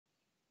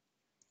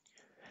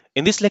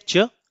In this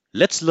lecture,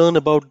 let's learn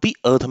about the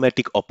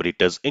arithmetic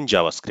operators in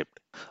JavaScript.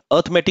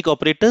 Arithmetic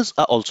operators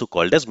are also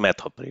called as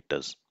math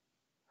operators.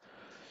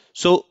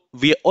 So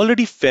we are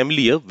already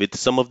familiar with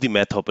some of the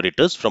math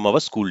operators from our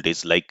school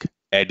days like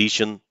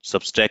addition,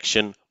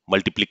 subtraction,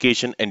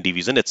 multiplication and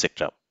division,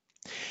 etc.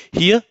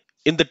 Here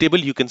in the table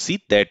you can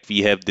see that we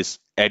have this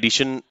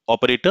addition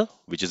operator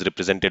which is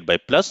represented by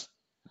plus,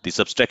 the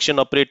subtraction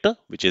operator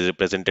which is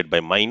represented by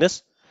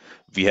minus,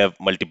 we have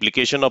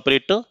multiplication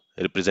operator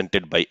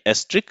represented by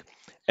asterisk,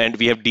 and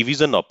we have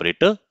division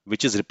operator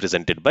which is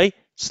represented by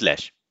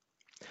slash.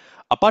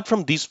 Apart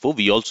from these four,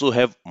 we also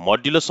have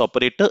modulus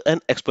operator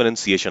and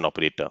exponentiation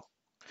operator.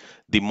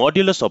 The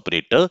modulus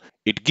operator,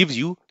 it gives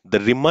you the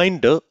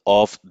remainder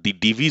of the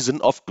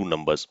division of two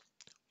numbers.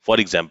 For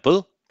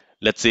example,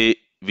 let's say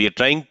we are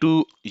trying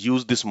to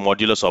use this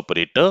modulus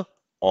operator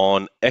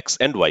on x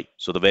and y.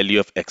 So the value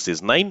of x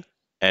is 9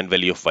 and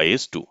value of y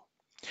is 2.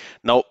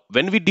 Now,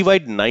 when we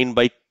divide 9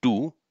 by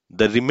 2,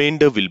 the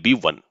remainder will be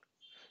 1.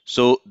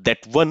 So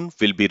that 1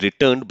 will be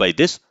returned by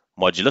this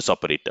modulus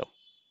operator.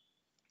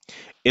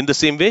 In the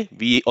same way,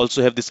 we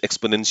also have this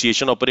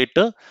exponentiation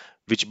operator,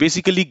 which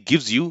basically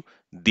gives you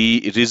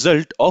the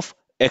result of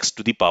x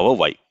to the power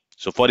y.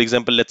 So for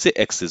example, let's say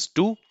x is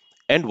 2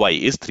 and y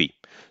is 3.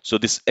 So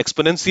this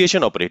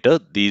exponentiation operator,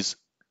 these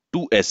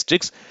two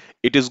asterisks,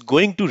 it is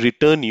going to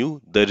return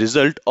you the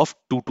result of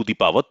 2 to the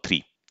power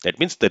 3. That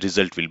means the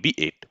result will be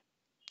 8.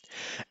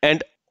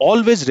 And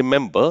always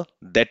remember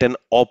that an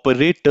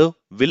operator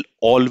will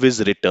always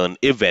return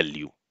a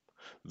value.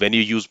 When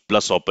you use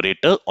plus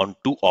operator on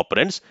two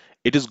operands,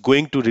 it is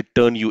going to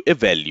return you a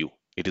value.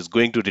 It is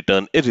going to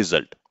return a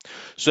result.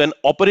 So an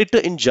operator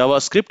in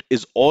JavaScript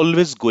is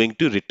always going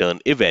to return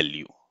a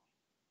value.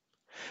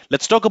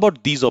 Let's talk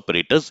about these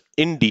operators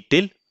in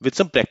detail with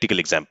some practical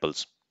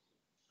examples.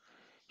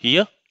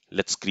 Here,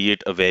 let's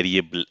create a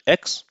variable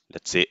x.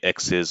 Let's say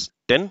x is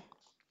 10.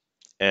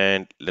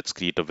 And let's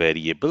create a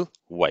variable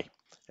y.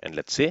 And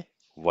let's say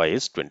y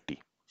is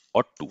 20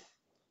 or 2.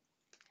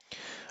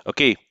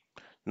 Okay,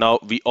 now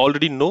we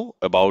already know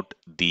about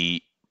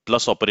the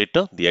plus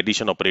operator, the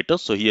addition operator.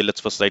 So here let's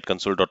first write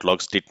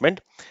console.log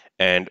statement.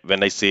 And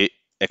when I say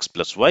x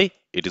plus y,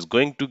 it is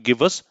going to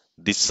give us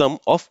the sum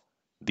of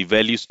the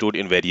value stored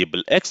in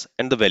variable x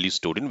and the value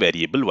stored in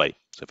variable y.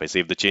 So if I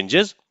save the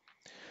changes,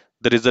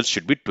 the result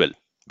should be 12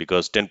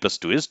 because 10 plus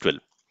 2 is 12.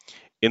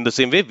 In the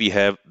same way, we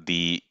have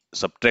the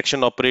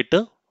subtraction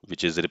operator,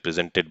 which is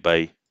represented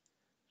by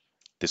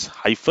this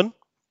hyphen,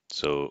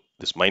 so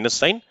this minus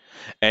sign,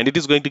 and it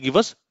is going to give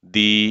us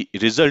the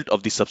result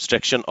of the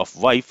subtraction of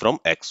y from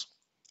x.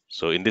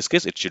 So in this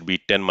case, it should be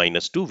 10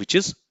 minus 2, which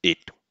is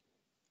 8,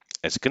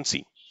 as you can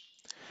see.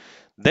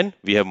 Then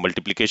we have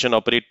multiplication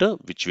operator,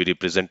 which we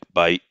represent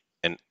by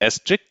an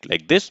asterisk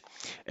like this,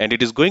 and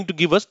it is going to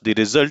give us the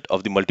result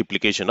of the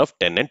multiplication of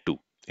 10 and 2.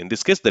 In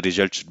this case, the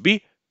result should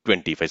be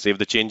 20. If I save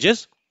the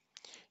changes,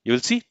 you will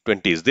see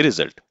 20 is the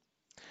result.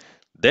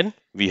 Then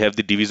we have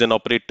the division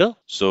operator.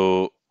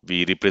 So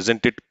we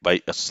represent it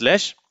by a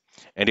slash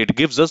and it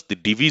gives us the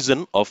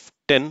division of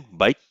 10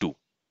 by 2.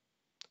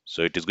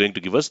 So it is going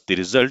to give us the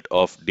result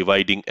of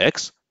dividing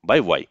x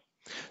by y.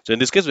 So in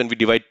this case, when we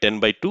divide 10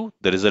 by 2,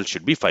 the result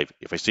should be 5.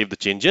 If I save the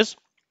changes,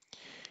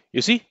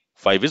 you see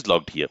 5 is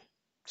logged here.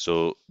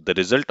 So the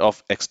result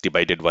of x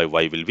divided by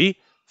y will be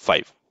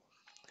 5.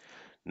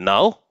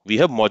 Now we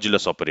have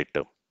modulus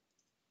operator,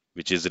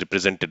 which is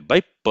represented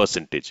by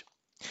percentage.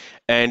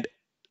 And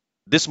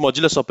this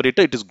modulus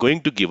operator, it is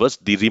going to give us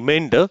the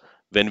remainder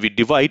when we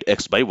divide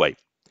x by y.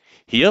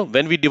 Here,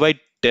 when we divide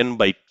 10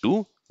 by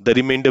 2, the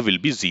remainder will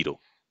be 0.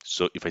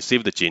 So if I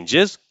save the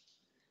changes,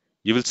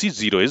 you will see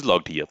 0 is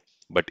logged here.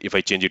 But if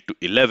I change it to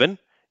 11,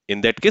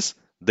 in that case,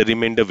 the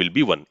remainder will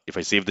be 1. If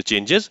I save the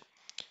changes,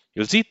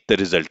 you'll see the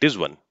result is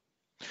 1.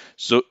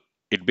 So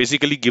it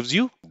basically gives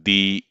you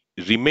the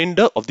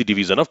remainder of the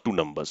division of two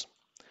numbers.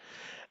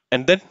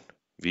 And then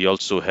we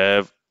also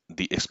have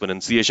the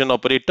exponentiation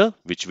operator,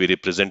 which we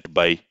represent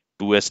by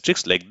two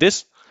asterisks like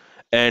this,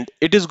 and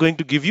it is going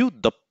to give you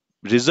the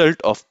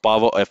result of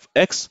power of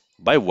x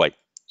by y.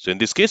 So in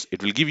this case,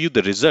 it will give you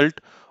the result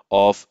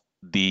of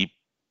the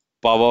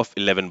power of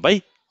 11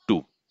 by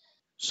 2.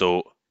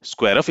 So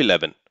square of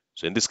 11.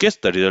 So in this case,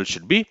 the result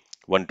should be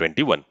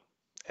 121,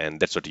 and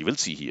that's what you will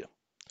see here.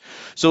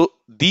 So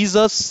these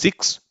are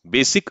 6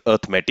 basic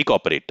arithmetic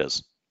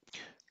operators.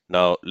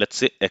 Now let's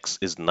say x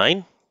is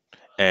 9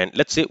 and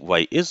let's say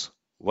y is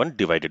 1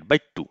 divided by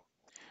 2.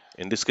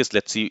 In this case,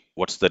 let's see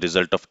what's the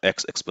result of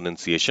x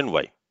exponentiation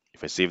y.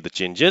 If I save the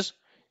changes,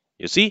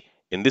 you see,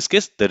 in this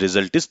case, the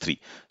result is 3.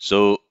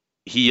 So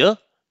here,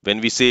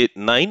 when we say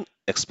 9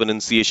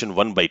 exponentiation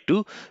 1 by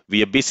 2,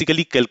 we are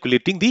basically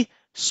calculating the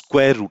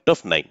square root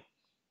of 9.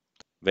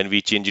 When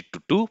we change it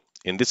to 2,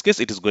 in this case,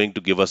 it is going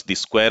to give us the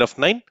square of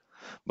 9.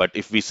 But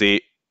if we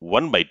say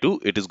 1 by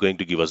 2, it is going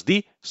to give us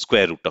the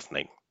square root of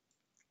 9.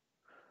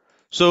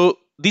 So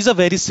these are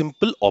very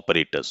simple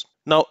operators.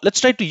 Now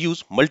let's try to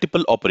use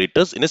multiple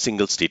operators in a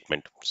single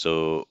statement.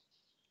 So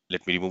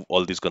let me remove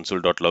all these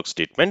console.log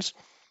statements.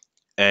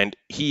 And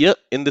here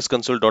in this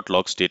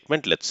console.log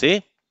statement, let's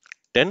say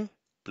 10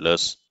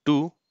 plus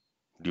 2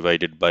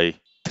 divided by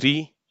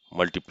 3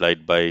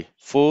 multiplied by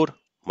 4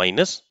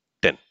 minus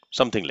 10,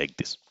 something like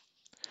this.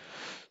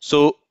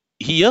 So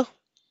here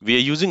we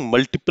are using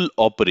multiple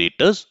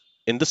operators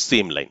in the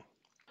same line.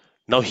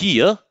 Now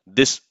here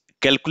this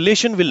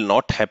calculation will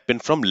not happen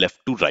from left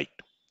to right.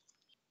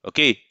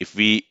 Okay, if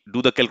we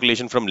do the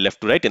calculation from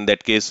left to right, in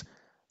that case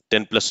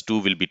 10 plus 2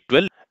 will be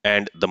 12,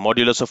 and the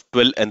modulus of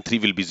 12 and 3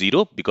 will be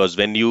 0, because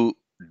when you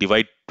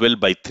divide 12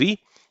 by 3,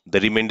 the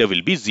remainder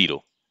will be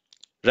 0.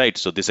 Right,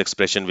 so this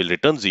expression will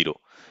return 0.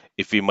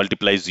 If we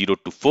multiply 0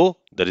 to 4,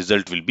 the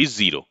result will be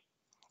 0.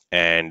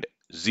 And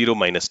 0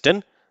 minus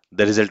 10,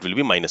 the result will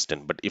be minus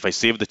 10. But if I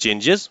save the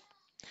changes,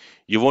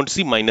 you won't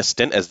see minus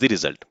 10 as the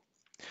result.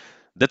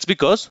 That's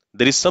because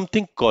there is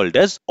something called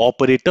as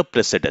operator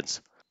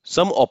precedence.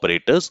 Some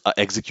operators are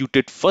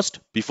executed first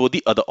before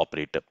the other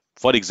operator.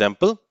 For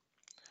example,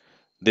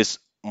 this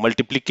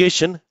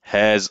multiplication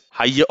has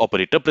higher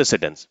operator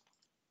precedence.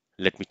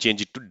 Let me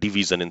change it to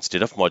division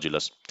instead of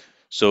modulus.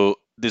 So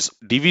this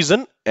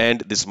division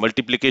and this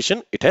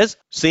multiplication, it has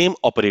same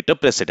operator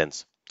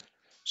precedence.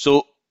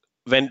 So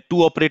when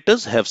two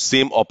operators have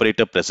same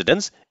operator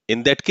precedence,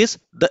 in that case,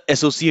 the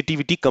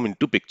associativity come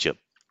into picture.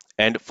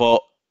 And for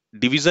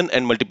division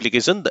and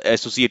multiplication, the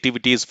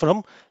associativity is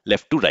from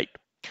left to right.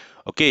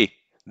 Okay,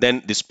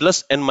 then this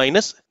plus and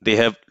minus, they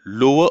have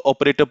lower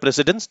operator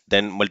precedence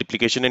than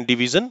multiplication and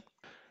division.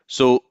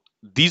 So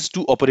these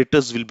two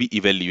operators will be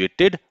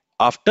evaluated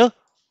after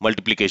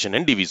multiplication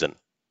and division.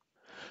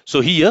 So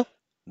here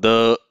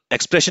the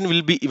expression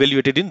will be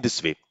evaluated in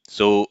this way.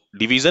 So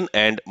division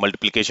and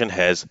multiplication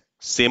has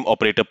same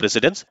operator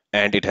precedence,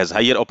 and it has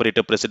higher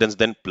operator precedence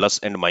than plus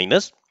and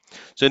minus.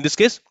 So in this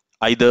case,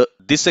 either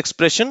this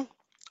expression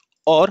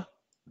or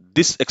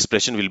this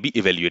expression will be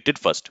evaluated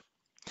first.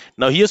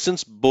 Now here,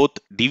 since both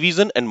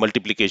division and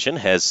multiplication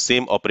has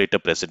same operator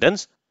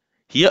precedence,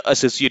 here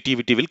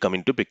associativity will come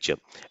into picture.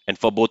 And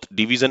for both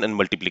division and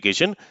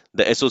multiplication,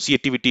 the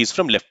associativity is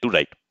from left to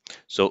right.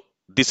 So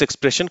this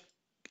expression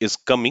is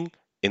coming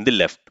in the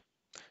left.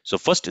 So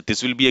first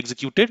this will be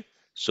executed.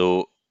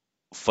 So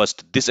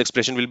first this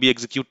expression will be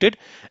executed,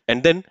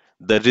 and then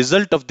the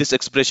result of this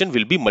expression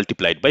will be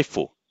multiplied by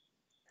 4.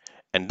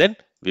 And then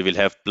we will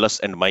have plus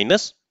and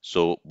minus.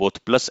 So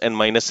both plus and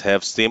minus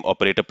have same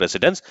operator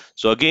precedence.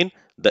 So again,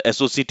 the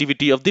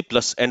associativity of the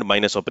plus and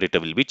minus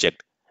operator will be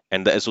checked.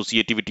 And the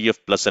associativity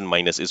of plus and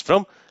minus is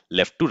from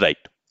left to right.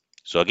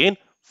 So again,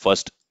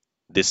 first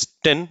this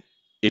 10,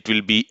 it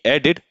will be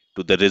added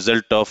to the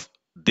result of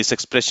this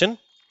expression.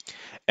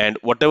 And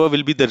whatever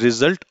will be the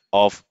result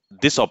of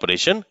this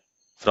operation,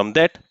 from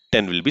that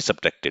 10 will be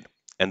subtracted.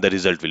 And the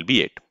result will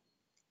be 8.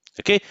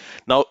 Okay,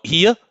 now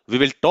here we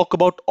will talk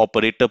about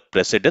operator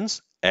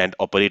precedence and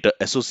operator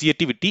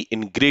associativity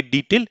in great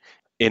detail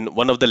in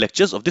one of the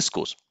lectures of this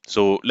course.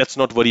 So let's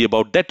not worry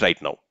about that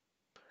right now.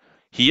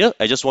 Here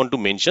I just want to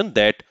mention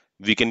that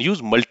we can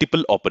use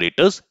multiple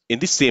operators in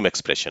the same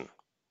expression.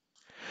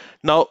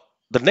 Now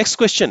the next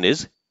question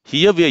is,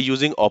 here we are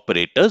using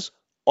operators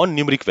on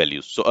numeric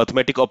values. So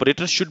arithmetic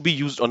operators should be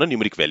used on a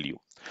numeric value.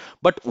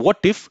 But what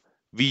if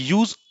we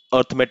use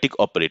arithmetic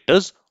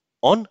operators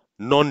on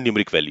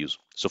non-numeric values?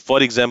 So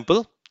for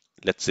example,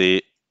 let's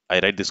say I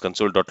write this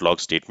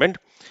console.log statement,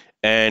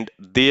 and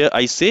there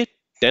I say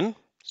 10.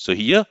 So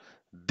here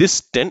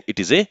this 10, it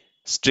is a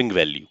string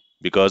value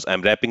because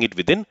I'm wrapping it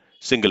within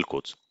single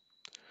quotes.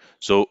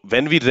 So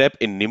when we wrap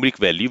a numeric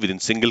value within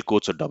single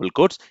quotes or double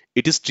quotes,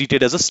 it is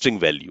treated as a string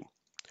value.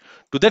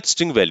 To that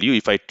string value,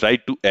 if I try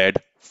to add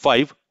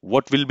 5,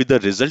 what will be the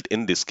result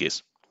in this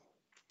case?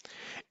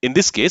 In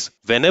this case,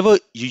 whenever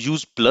you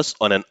use plus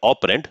on an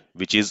operand,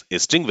 which is a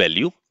string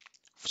value,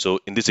 so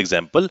in this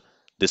example,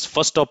 this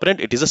first operand,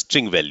 it is a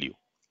string value.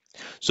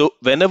 So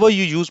whenever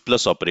you use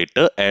plus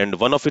operator and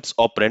one of its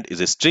operand is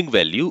a string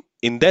value,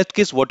 in that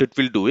case, what it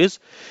will do is,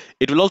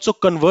 it will also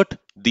convert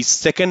the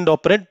second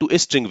operand to a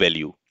string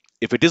value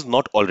if it is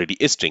not already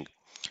a string.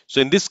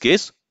 So in this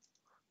case,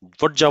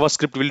 what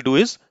JavaScript will do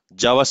is,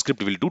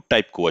 JavaScript will do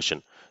type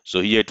coercion. So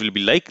here it will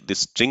be like this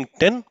string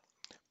 10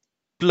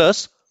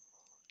 plus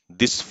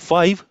this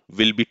 5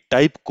 will be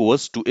type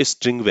coerced to a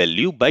string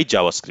value by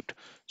JavaScript.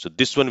 So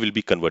this one will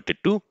be converted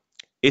to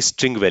a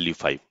string value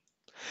 5.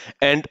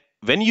 And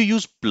when you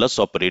use plus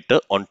operator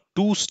on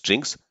two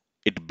strings,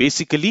 it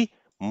basically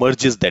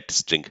merges that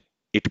string.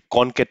 It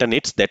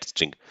concatenates that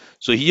string.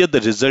 So here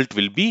the result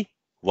will be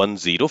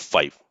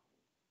 105.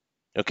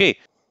 Okay.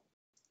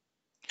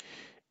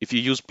 If you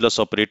use plus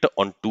operator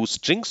on two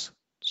strings,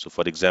 so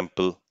for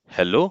example,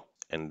 hello,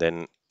 and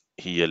then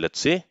here let's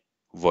say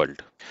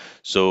world.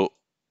 So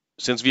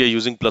since we are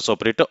using plus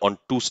operator on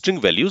two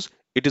string values,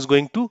 it is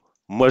going to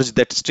merge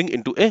that string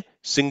into a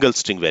single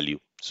string value.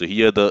 So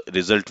here the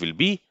result will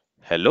be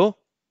hello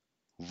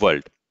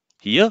world.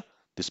 Here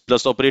this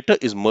plus operator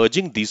is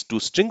merging these two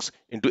strings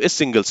into a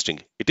single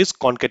string. It is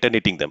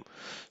concatenating them.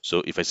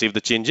 So if I save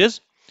the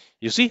changes,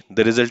 you see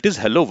the result is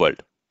hello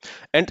world.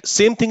 And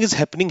same thing is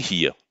happening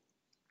here.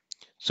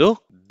 So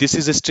this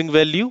is a string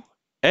value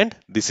and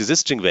this is a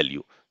string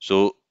value.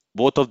 So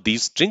both of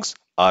these strings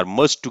are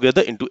merged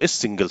together into a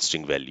single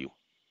string value.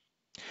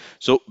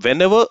 So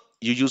whenever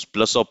you use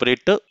plus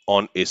operator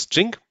on a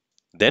string,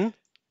 then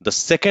the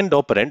second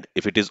operand,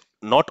 if it is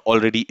not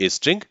already a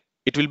string,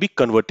 it will be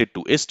converted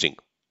to a string.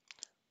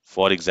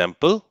 For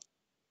example,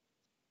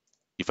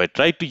 if I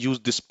try to use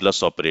this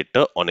plus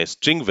operator on a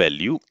string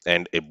value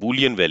and a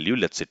boolean value,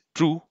 let's say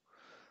true,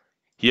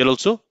 here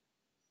also,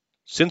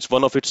 since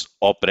one of its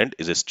operand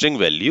is a string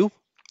value,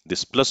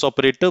 this plus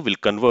operator will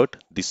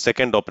convert the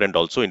second operand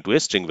also into a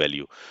string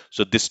value.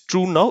 So this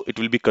true now, it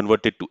will be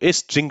converted to a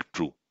string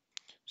true.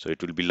 So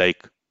it will be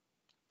like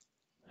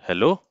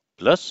hello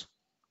plus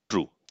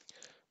true.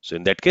 So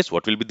in that case,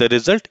 what will be the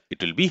result?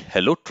 It will be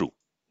hello true.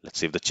 Let's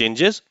save the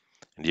changes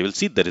and you will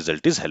see the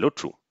result is hello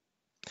true.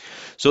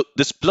 So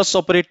this plus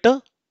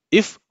operator,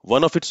 if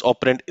one of its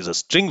operand is a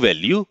string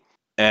value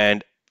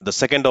and the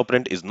second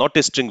operand is not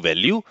a string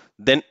value,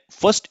 then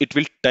first it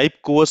will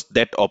type coerce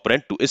that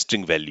operand to a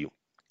string value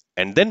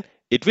and then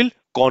it will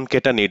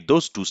concatenate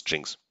those two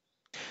strings.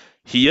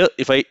 Here,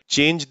 if I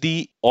change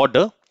the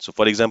order, so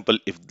for example,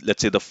 if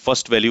let's say the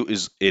first value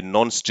is a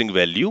non-string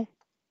value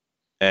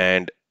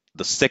and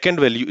the second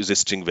value is a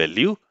string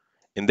value,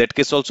 in that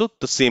case also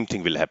the same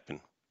thing will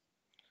happen.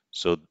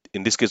 So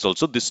in this case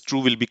also this true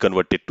will be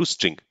converted to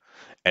string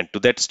and to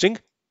that string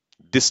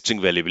this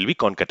string value will be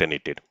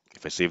concatenated.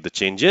 If I save the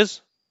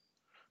changes,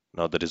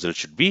 now the result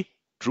should be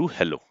true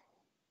hello.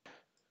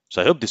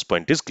 So I hope this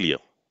point is clear.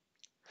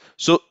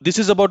 So this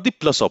is about the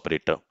plus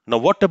operator. Now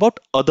what about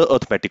other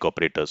arithmetic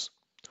operators?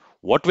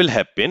 What will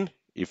happen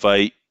if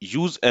I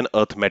use an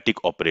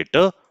arithmetic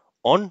operator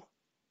on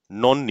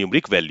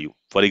non-numeric value?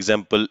 For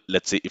example,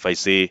 let's say if I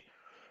say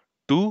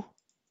 2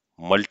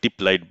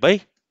 multiplied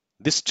by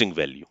this string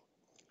value.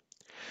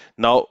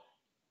 Now,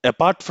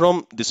 apart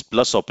from this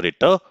plus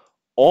operator,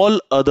 all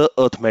other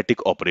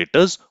arithmetic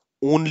operators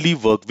only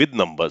work with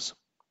numbers.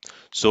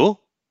 So,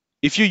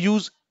 if you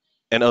use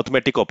an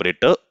arithmetic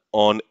operator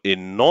on a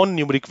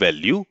non-numeric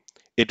value,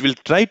 it will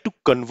try to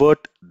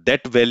convert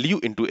that value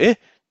into a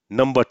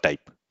number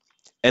type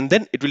and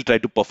then it will try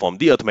to perform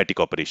the arithmetic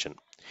operation.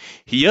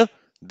 Here,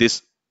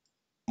 this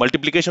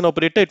multiplication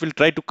operator, it will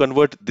try to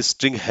convert this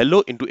string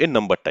hello into a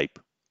number type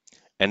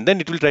and then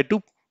it will try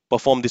to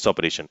perform this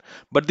operation.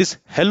 But this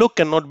hello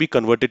cannot be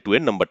converted to a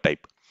number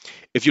type.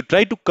 If you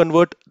try to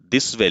convert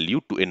this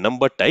value to a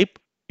number type,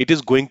 it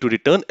is going to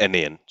return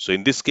nan. So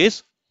in this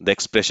case, the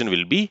expression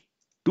will be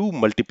 2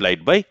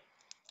 multiplied by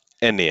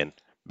nan,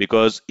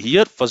 because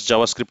here first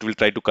JavaScript will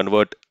try to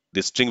convert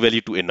this string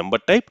value to a number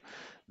type.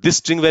 This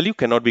string value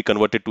cannot be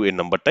converted to a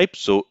number type,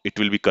 so it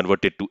will be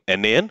converted to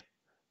nan,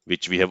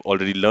 which we have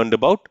already learned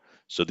about.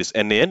 So this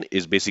nan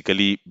is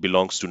basically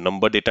belongs to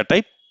number data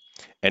type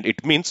and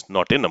it means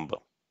not a number.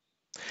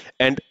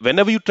 And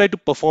whenever you try to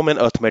perform an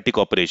arithmetic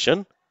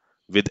operation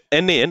with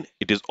nan,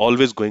 it is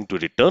always going to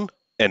return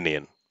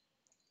nan.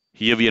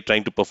 Here we are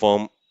trying to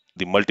perform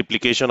the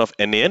multiplication of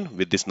nan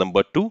with this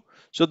number 2,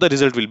 so the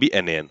result will be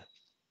nan.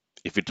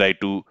 If we try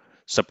to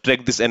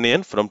subtract this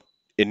nan from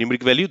a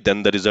numeric value,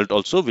 then the result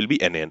also will be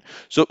nan.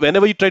 So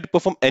whenever you try to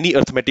perform any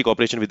arithmetic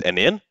operation with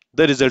nan,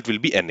 the result will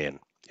be nan.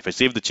 If I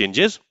save the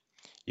changes,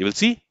 you will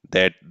see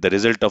that the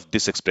result of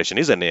this expression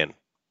is nan.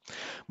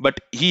 But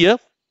here,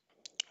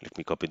 let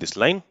me copy this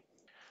line.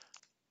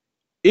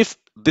 If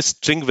this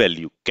string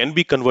value can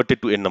be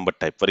converted to a number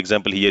type, for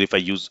example, here if I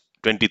use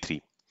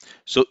 23,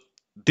 so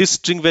this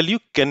string value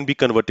can be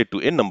converted to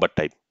a number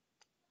type.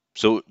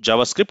 So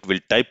JavaScript will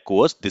type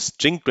coerce this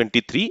string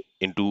 23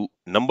 into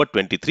number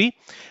 23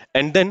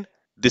 and then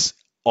this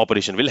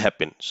operation will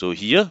happen. So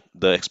here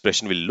the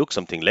expression will look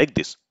something like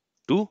this,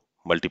 2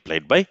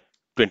 multiplied by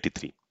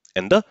 23,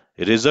 and the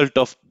result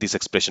of this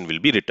expression will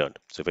be returned.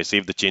 So if I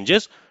save the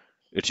changes,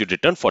 it should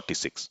return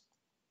 46.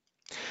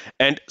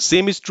 And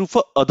same is true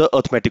for other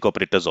arithmetic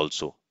operators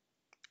also.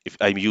 If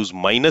I use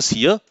minus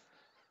here,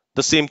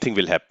 the same thing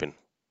will happen.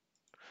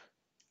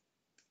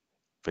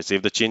 If I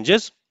save the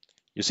changes,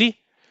 you see,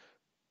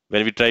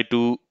 when we try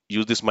to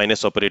use this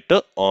minus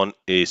operator on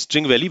a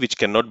string value which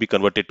cannot be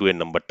converted to a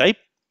number type,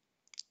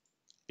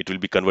 it will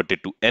be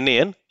converted to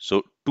nan.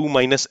 So 2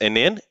 minus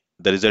nan,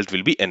 the result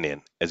will be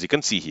nan, as you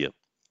can see here.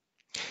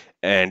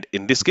 And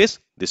in this case,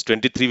 this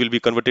 23 will be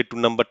converted to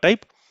number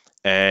type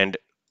and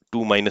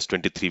 2 minus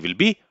 23 will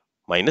be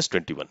minus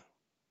 21.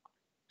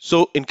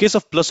 So in case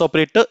of plus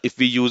operator, if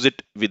we use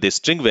it with a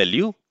string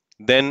value,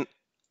 then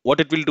what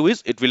it will do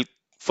is it will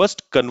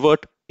first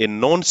convert a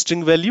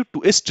non-string value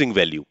to a string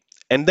value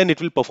and then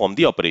it will perform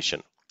the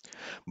operation.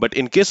 But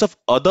in case of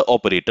other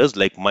operators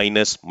like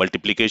minus,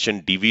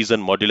 multiplication,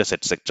 division, modulus,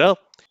 etc.,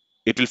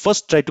 it will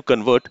first try to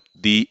convert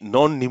the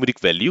non-numeric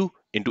value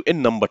into a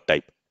number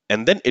type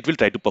and then it will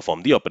try to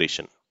perform the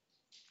operation.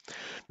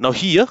 Now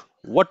here,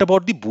 what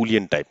about the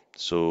Boolean type?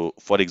 So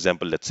for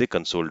example, let's say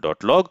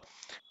console.log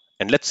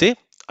and let's say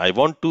I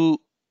want to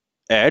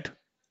add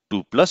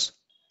 2 plus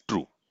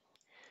true.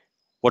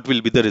 What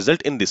will be the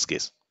result in this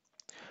case?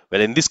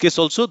 Well, in this case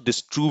also,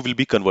 this true will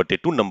be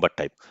converted to number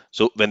type.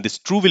 So when this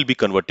true will be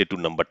converted to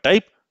number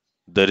type,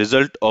 the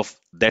result of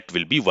that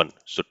will be 1.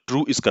 So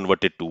true is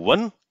converted to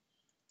 1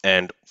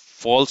 and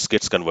false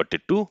gets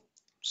converted to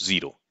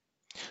 0.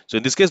 So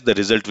in this case, the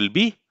result will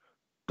be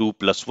 2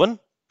 plus 1,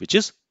 which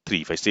is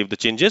 3. If I save the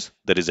changes,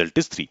 the result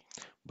is 3.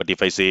 But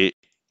if I say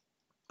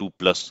 2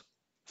 plus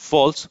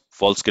false,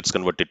 false gets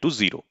converted to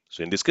 0.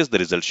 So in this case, the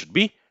result should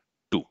be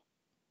 2.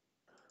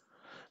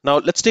 Now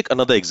let's take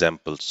another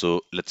example.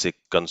 So let's say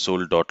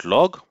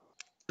console.log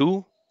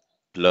 2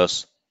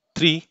 plus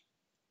 3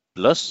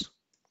 plus,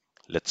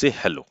 let's say,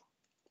 hello.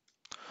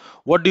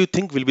 What do you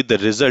think will be the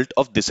result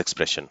of this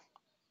expression?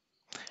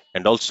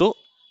 And also,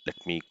 let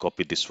me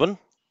copy this one.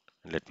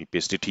 Let me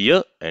paste it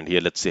here, and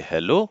here let's say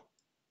hello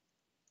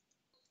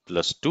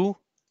plus 2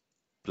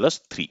 plus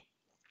 3.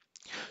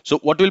 So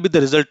what will be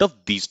the result of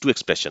these two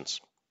expressions?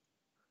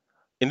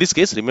 In this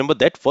case, remember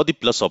that for the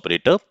plus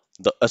operator,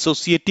 the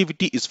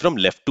associativity is from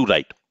left to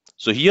right.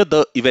 So here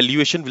the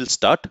evaluation will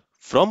start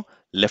from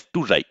left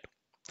to right.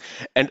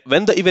 And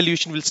when the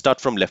evaluation will start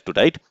from left to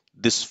right,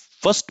 this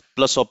first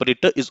plus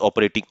operator is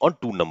operating on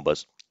two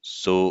numbers.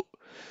 So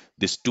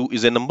this 2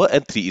 is a number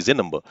and 3 is a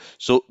number.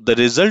 So the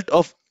result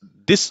of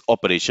this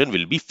operation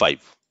will be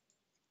 5.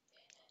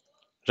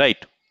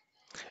 Right?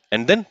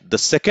 And then the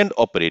second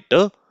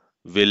operator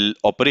will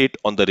operate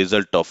on the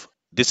result of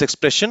this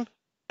expression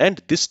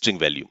and this string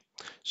value.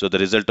 So the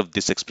result of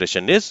this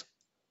expression is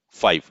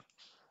 5.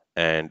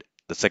 And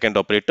the second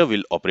operator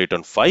will operate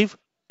on 5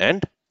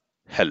 and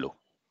hello,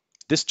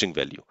 this string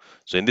value.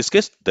 So in this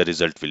case, the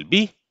result will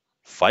be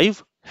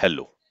 5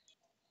 hello.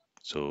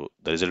 So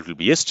the result will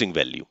be a string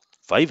value,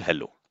 5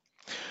 hello.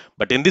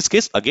 But in this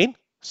case, again,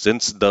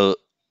 since the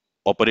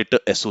operator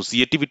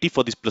associativity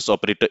for this plus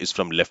operator is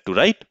from left to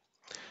right,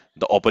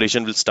 the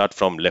operation will start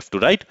from left to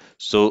right.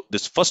 So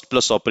this first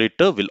plus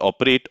operator will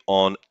operate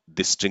on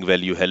this string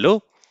value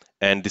hello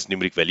and this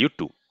numeric value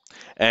 2.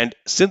 And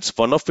since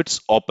one of its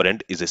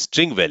operand is a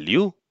string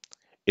value,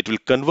 it will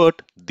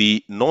convert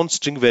the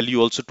non-string value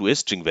also to a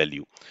string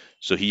value.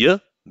 So here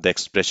the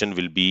expression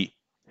will be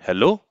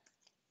hello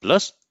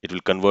plus it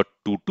will convert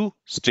 2 to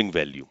string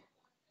value.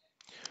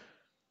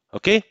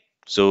 Okay,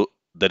 so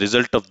the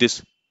result of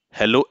this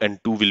hello and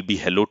 2 will be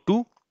hello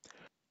 2,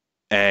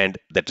 and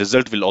that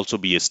result will also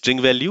be a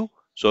string value.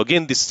 So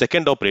again, this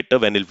second operator,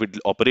 when it will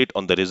operate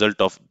on the result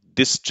of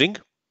this string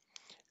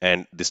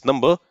and this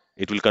number,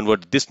 it will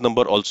convert this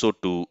number also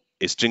to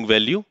a string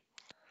value.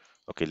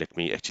 Okay, let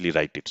me actually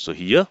write it. So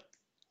here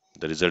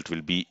the result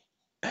will be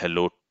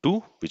hello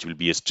 2, which will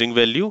be a string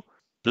value,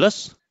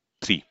 plus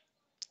 3.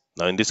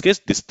 Now in this case,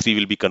 this 3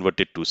 will be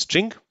converted to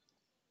string.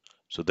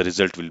 So the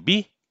result will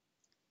be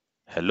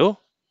hello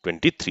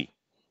 23.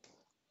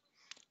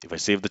 If I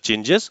save the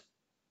changes,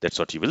 that's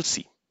what you will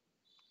see.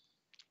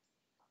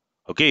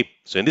 Okay,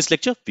 so in this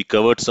lecture, we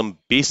covered some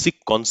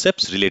basic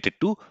concepts related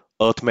to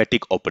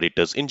arithmetic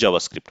operators in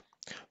JavaScript.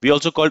 We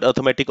also called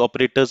arithmetic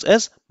operators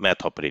as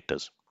math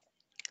operators.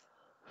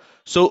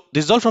 So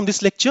this is all from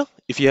this lecture.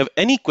 If you have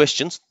any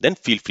questions, then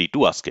feel free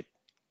to ask it.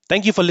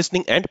 Thank you for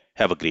listening and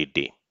have a great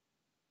day.